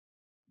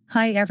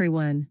Hi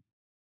everyone.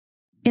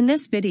 In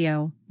this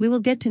video, we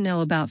will get to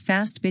know about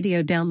Fast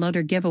Video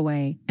Downloader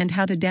giveaway and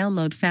how to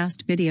download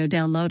Fast Video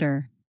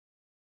Downloader.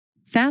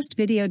 Fast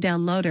Video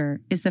Downloader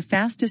is the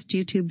fastest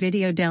YouTube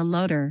video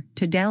downloader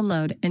to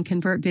download and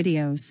convert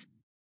videos.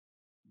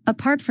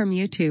 Apart from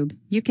YouTube,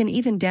 you can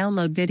even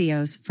download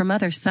videos from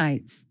other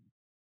sites.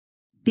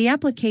 The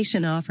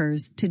application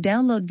offers to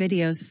download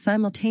videos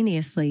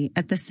simultaneously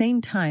at the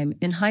same time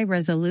in high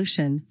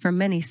resolution from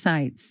many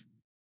sites.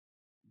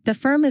 The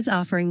firm is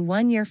offering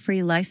 1-year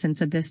free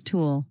license of this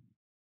tool.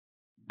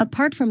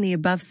 Apart from the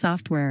above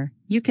software,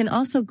 you can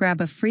also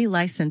grab a free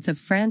license of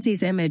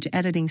Franzi's image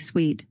editing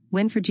suite,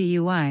 Win4G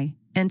UI,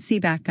 and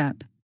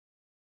CBackup.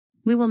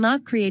 We will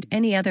not create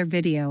any other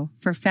video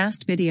for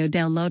Fast Video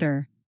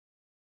Downloader.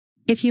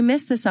 If you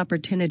miss this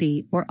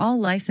opportunity or all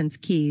license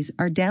keys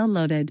are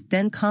downloaded,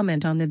 then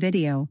comment on the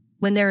video.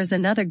 When there is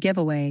another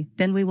giveaway,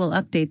 then we will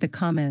update the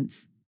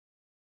comments.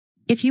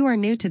 If you are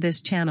new to this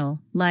channel,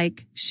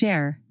 like,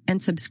 share,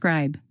 and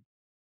subscribe.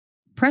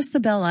 Press the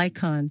bell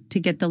icon to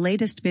get the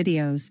latest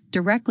videos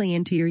directly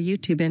into your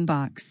YouTube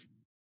inbox.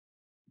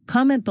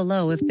 Comment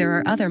below if there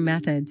are other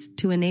methods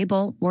to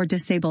enable or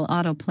disable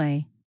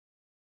autoplay.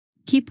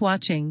 Keep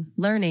watching,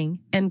 learning,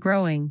 and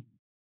growing.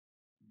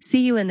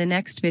 See you in the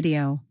next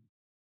video.